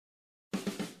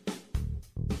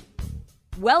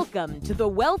Welcome to the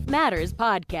Wealth Matters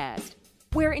podcast,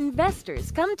 where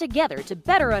investors come together to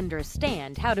better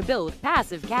understand how to build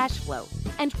passive cash flow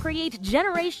and create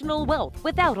generational wealth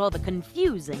without all the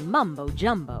confusing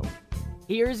mumbo-jumbo.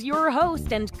 Here's your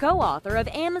host and co-author of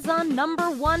Amazon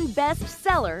 #1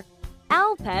 bestseller,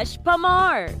 Alpesh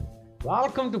Parmar.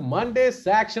 Welcome to Monday's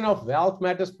section of Wealth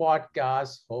Matters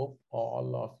podcast. Hope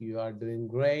all of you are doing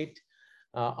great.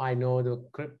 I know the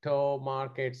crypto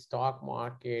market, stock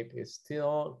market is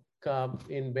still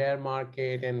in bear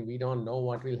market and we don't know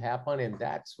what will happen. And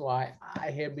that's why I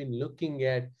have been looking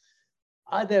at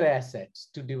other assets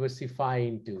to diversify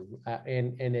into.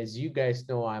 And as you guys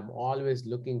know, I'm always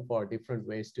looking for different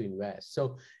ways to invest.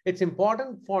 So it's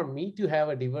important for me to have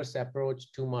a diverse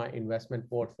approach to my investment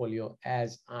portfolio,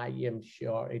 as I am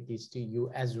sure it is to you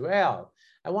as well.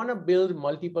 I want to build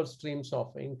multiple streams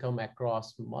of income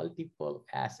across multiple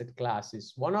asset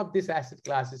classes. One of these asset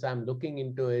classes I'm looking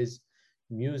into is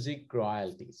music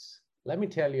royalties. Let me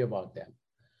tell you about them.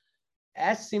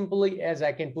 As simply as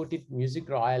I can put it, music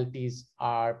royalties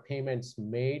are payments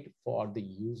made for the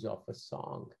use of a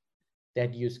song.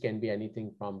 That use can be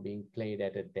anything from being played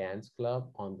at a dance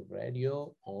club, on the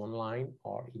radio, online,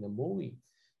 or in a movie.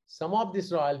 Some of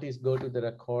these royalties go to the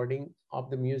recording of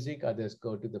the music, others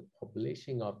go to the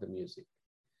publishing of the music.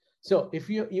 So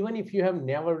even if you have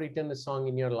never written a song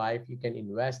in your life, you can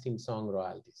invest in song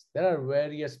royalties. There are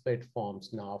various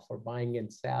platforms now for buying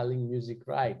and selling music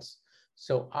rights.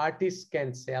 So artists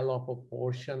can sell off a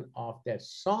portion of their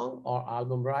song or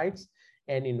album rights,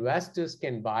 and investors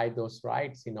can buy those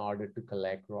rights in order to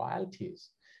collect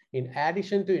royalties. In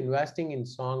addition to investing in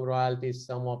song royalties,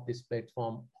 some of this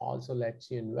platform also lets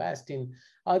you invest in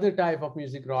other type of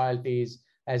music royalties,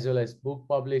 as well as book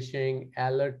publishing,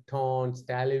 alert tones,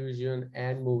 television,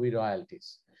 and movie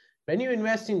royalties. When you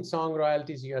invest in song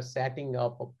royalties, you are setting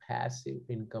up a passive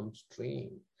income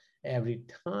stream every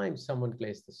time someone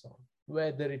plays the song,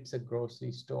 whether it's a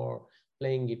grocery store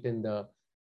playing it in the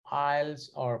aisles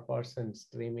or a person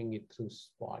streaming it through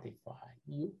Spotify.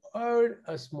 You earn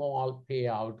a small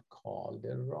payout called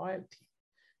a royalty.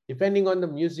 Depending on the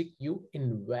music you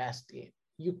invest in,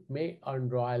 you may earn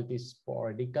royalties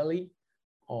sporadically,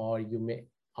 or you may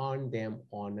earn them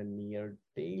on a near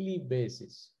daily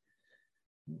basis.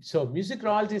 So music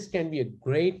royalties can be a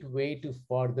great way to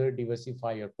further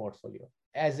diversify your portfolio.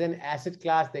 As an asset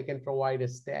class, they can provide a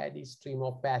steady stream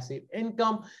of passive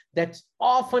income that's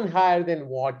often higher than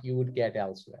what you would get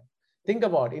elsewhere. Think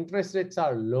about it, interest rates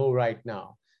are low right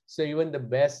now. So even the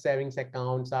best savings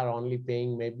accounts are only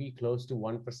paying maybe close to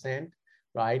 1%,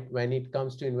 right? When it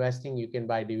comes to investing, you can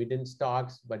buy dividend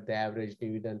stocks, but the average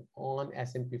dividend on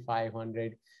S&P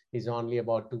 500 is only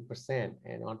about 2%.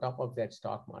 And on top of that,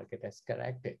 stock market has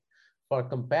corrected. For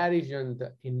comparison,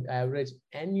 the average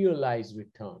annualized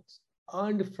returns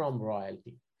earned from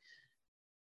royalty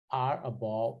are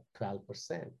above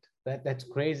 12%. That's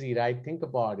crazy, right? Think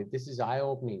about it. This is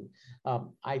eye-opening.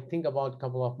 I think about a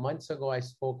couple of months ago, I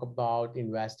spoke about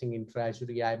investing in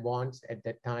Treasury I bonds. At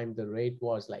that time, the rate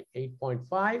was like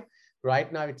 8.5.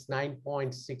 Right now, it's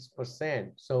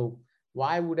 9.6%. So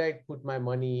why would I put my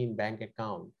money in bank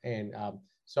account? And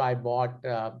so I bought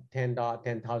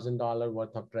 $10,000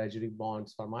 worth of Treasury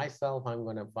bonds for myself. I'm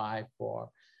going to buy for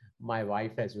my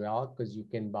wife as well, because you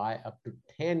can buy up to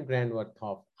 10 grand worth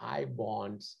of I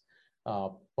bonds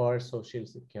per social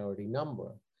security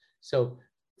number. So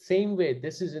same way,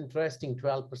 this is interesting,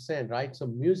 12%, right? So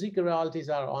music royalties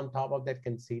are on top of that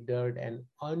considered an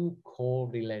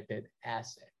uncorrelated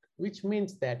asset, which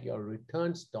means that your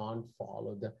returns don't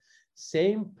follow the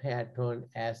same pattern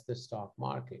as the stock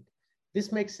market.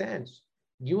 This makes sense,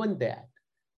 given that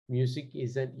music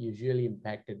isn't usually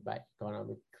impacted by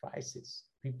economic crisis.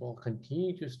 People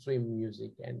continue to stream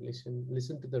music and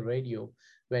listen to the radio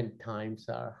when times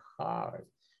are hard.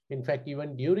 In fact,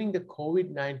 even during the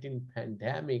COVID-19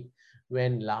 pandemic,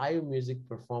 when live music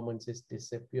performances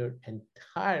disappeared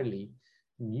entirely,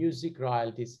 music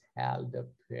royalties held up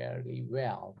fairly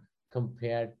well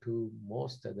compared to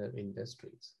most other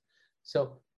industries.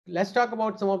 So let's talk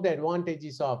about some of the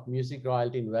advantages of music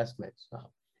royalty investments.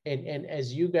 And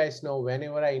as you guys know,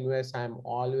 whenever I invest, I'm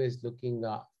always looking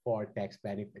for tax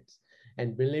benefits.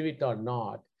 And believe it or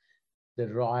not, the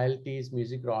royalties,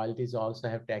 music royalties also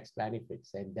have tax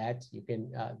benefits. And that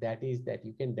is that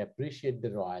you can depreciate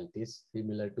the royalties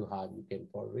similar to how you can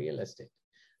for real estate.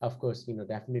 Of course,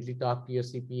 definitely talk to your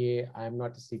CPA. I'm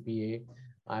not a CPA.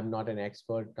 I'm not an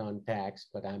expert on tax,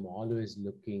 but I'm always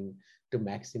looking to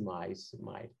maximize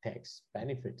my tax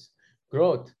benefits.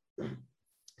 Growth.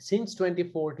 Since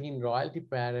 2014, royalty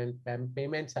parent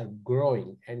payments are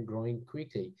growing and growing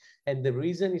quickly. And the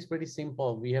reason is pretty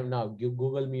simple. We have now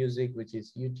Google Music, which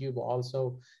is YouTube,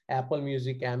 also Apple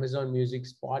Music, Amazon Music,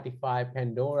 Spotify,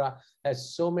 Pandora.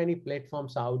 There's so many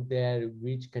platforms out there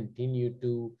which continue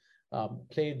to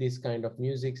play this kind of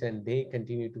music, and they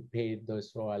continue to pay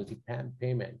those royalty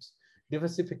payments.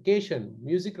 Diversification,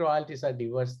 music royalties are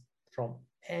diverse from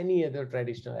any other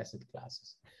traditional asset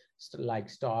classes like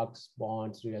stocks,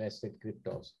 bonds, real estate,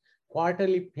 cryptos.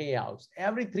 Quarterly payouts.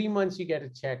 Every 3 months, you get a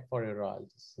check for your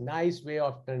royalties. Nice way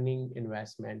of turning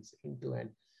investments into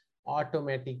an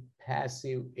automatic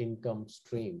passive income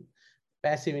stream.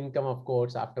 Passive income, of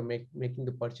course, after making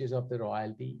the purchase of the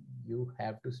royalty, you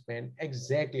have to spend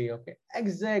exactly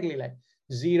like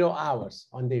 0 hours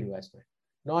on the investment.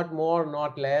 Not more,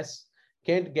 not less.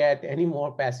 Can't get any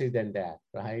more passive than that,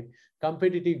 right?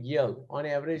 Competitive yield. On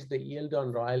average, the yield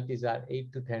on royalties are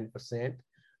 8 to 10%,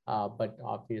 but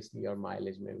obviously your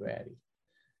mileage may vary.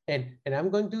 And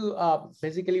I'm going to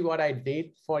basically what I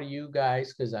did for you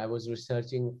guys, because I was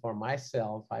researching for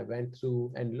myself, I went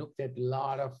through and looked at a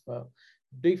lot of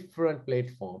different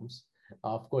platforms.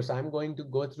 Of course, I'm going to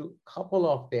go through a couple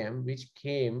of them, which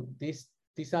came, these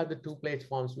are the two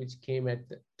platforms which came at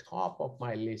the top of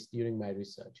my list during my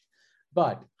research.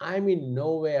 But I'm in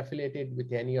no way affiliated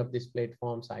with any of these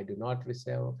platforms. I do not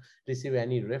receive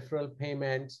any referral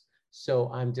payments.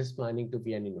 So I'm just planning to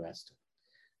be an investor,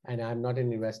 and I'm not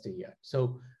an investor yet.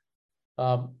 So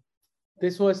um,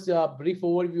 this was a brief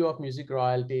overview of music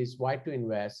royalties, why to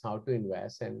invest, how to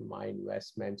invest, and my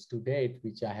investments to date,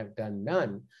 which I have done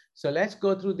none. So let's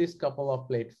go through this couple of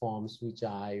platforms which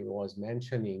I was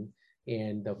mentioning.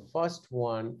 And the first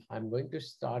one, I'm going to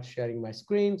start sharing my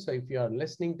screen. So if you are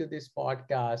listening to this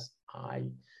podcast, I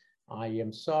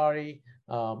am sorry.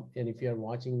 And if you're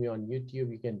watching me on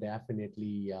YouTube, you can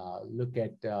definitely look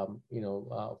at,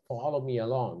 follow me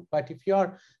along. But if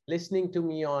you're listening to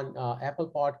me on Apple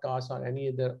Podcasts or any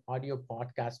other audio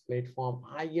podcast platform,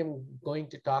 I am going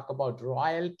to talk about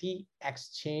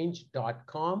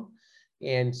royaltyexchange.com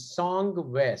and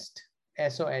Songvest,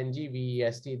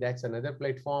 Songvest. That's another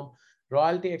platform.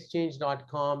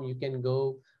 Royaltyexchange.com, you can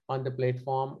go on the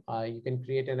platform, you can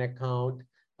create an account,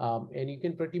 and you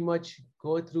can pretty much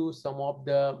go through some of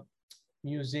the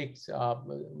music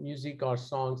or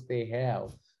songs they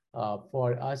have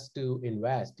for us to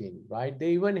invest in, right?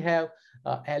 They even have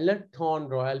alert tone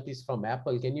royalties from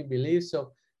Apple. Can you believe?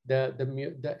 So the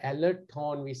alert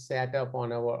tone we set up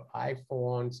on our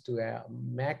iPhones to a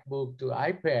MacBook to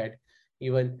iPad,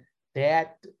 even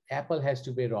that Apple has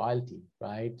to pay royalty,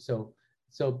 right? So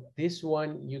this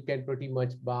one you can pretty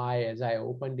much buy. As I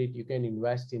opened it, you can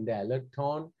invest in the alert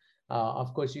tone.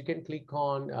 Of course, you can click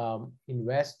on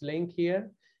invest link here,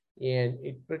 and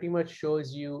it pretty much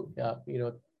shows you,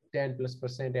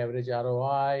 10+% average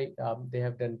ROI. They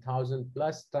have done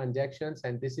 1,000+ transactions,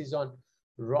 and this is on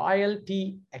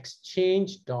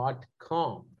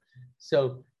royaltyexchange.com.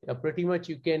 So pretty much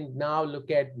you can now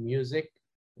look at music,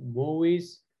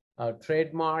 movies,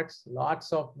 trademarks,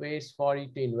 lots of ways for you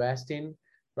to invest in,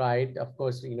 right? Of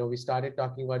course, we started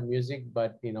talking about music,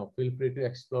 but, feel free to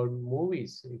explore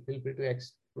movies, feel free to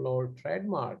explore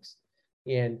trademarks.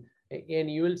 And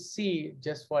you will see,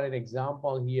 just for an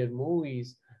example here,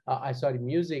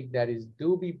 music, that is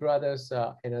Doobie Brothers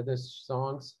and other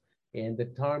songs, and the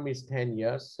term is 10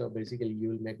 years. So basically you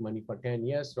will make money for 10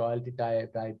 years. Royalty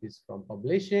type is from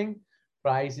publishing.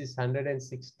 Price is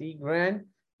 160 grand.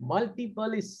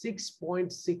 Multiple is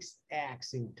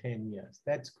 6.6x in 10 years.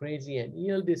 That's crazy. And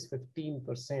yield is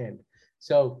 15%.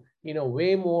 So,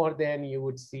 way more than you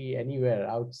would see anywhere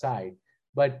outside.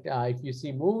 But if you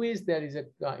see movies, there is a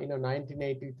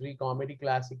 1983 comedy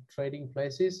classic, Trading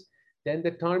Places. Then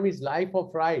the term is life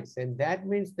of rights. And that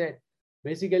means that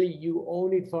basically you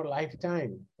own it for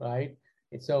lifetime, right?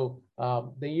 And so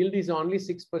the yield is only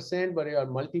 6%, but your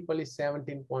multiple is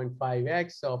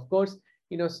 17.5x. So of course,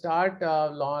 start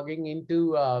logging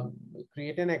into,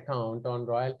 create an account on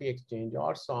Royalty Exchange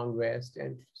or Songvest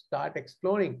and start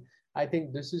exploring. I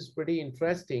think this is pretty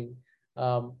interesting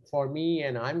for me,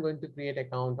 and I'm going to create an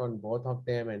account on both of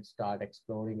them and start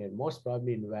exploring and most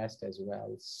probably invest as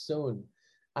well soon.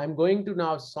 I'm going to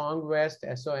now Songvest,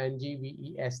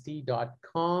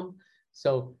 Songvest.com.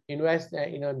 So invest,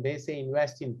 they say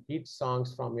invest in hit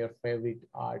songs from your favorite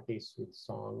artists with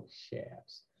song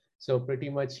shares. So pretty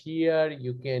much here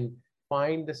you can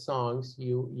find the songs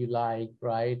you like,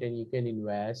 right? And you can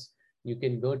invest. You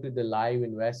can go to the live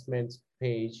investments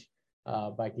page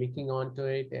by clicking onto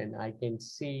it, and I can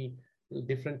see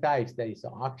different types. There is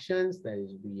auctions, there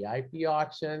is VIP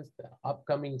auctions, the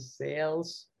upcoming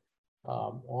sales,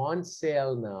 on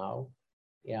sale now.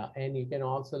 Yeah, and you can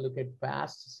also look at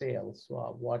past sales,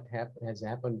 what has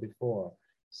happened before.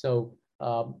 So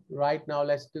right now,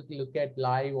 let's look at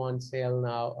live on sale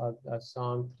now, a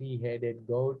song Three-Headed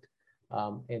Goat.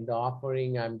 And the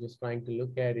offering, I'm just trying to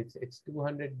look at, it's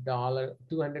 $200,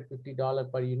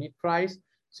 $250 per unit price.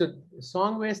 So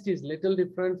SongWest is little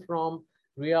different from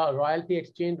Royalty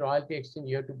Exchange. Royalty Exchange,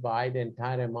 you have to buy the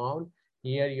entire amount.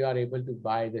 Here you are able to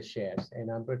buy the shares.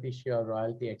 And I'm pretty sure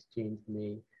Royalty Exchange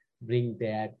may bring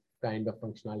that kind of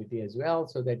functionality as well,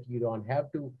 so that you don't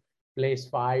have to place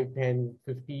 5, 10,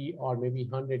 50, or maybe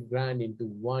 100 grand into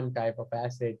one type of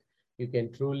asset. You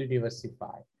can truly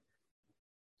diversify.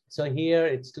 So here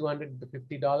it's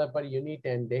 $250 per unit,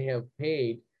 and they have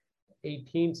paid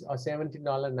 $18 or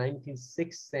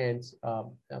 $17.96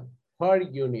 per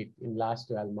unit in last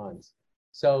 12 months.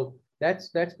 So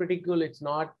that's pretty cool. It's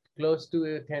not close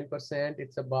to 10%.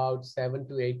 It's about 7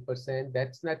 to 8%.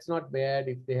 That's not bad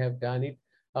if they have done it.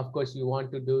 Of course, you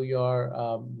want to do your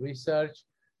research,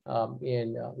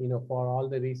 and for all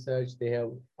the research, they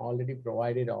have already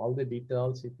provided all the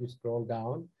details if you scroll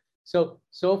down. So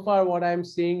far, what I'm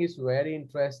seeing is very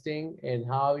interesting, and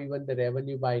how even the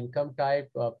revenue by income type.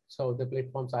 So the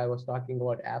platforms I was talking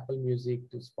about, Apple Music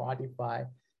to Spotify,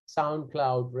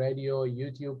 SoundCloud, Radio,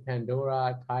 YouTube,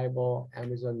 Pandora, Tidal,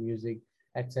 Amazon Music,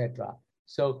 etc.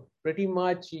 So pretty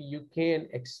much you can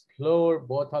explore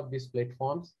both of these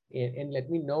platforms, and let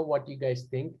me know what you guys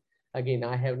think. Again,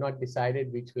 I have not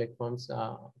decided which platforms,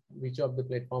 which of the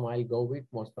platform I'll go with.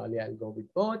 Most probably I'll go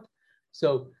with both.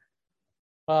 So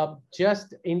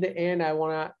just in the end, I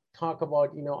want to talk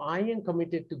about, I am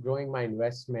committed to growing my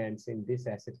investments in this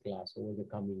asset class over the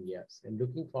coming years, and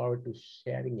looking forward to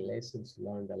sharing lessons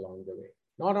learned along the way.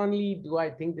 Not only do I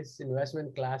think this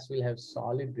investment class will have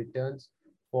solid returns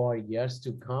for years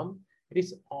to come, it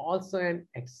is also an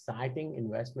exciting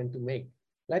investment to make.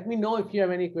 Let me know if you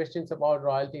have any questions about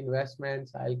royalty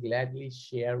investments. I'll gladly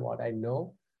share what I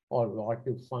know, or what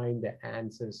to find the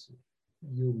answers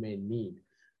you may need.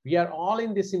 We are all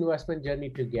in this investment journey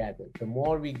together. The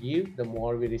more we give, the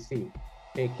more we receive.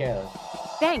 Take care.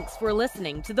 Thanks for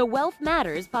listening to the Wealth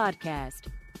Matters podcast.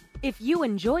 If you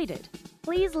enjoyed it,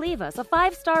 please leave us a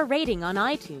 5-star rating on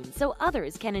iTunes so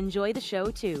others can enjoy the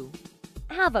show too.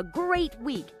 Have a great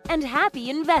week and happy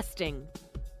investing!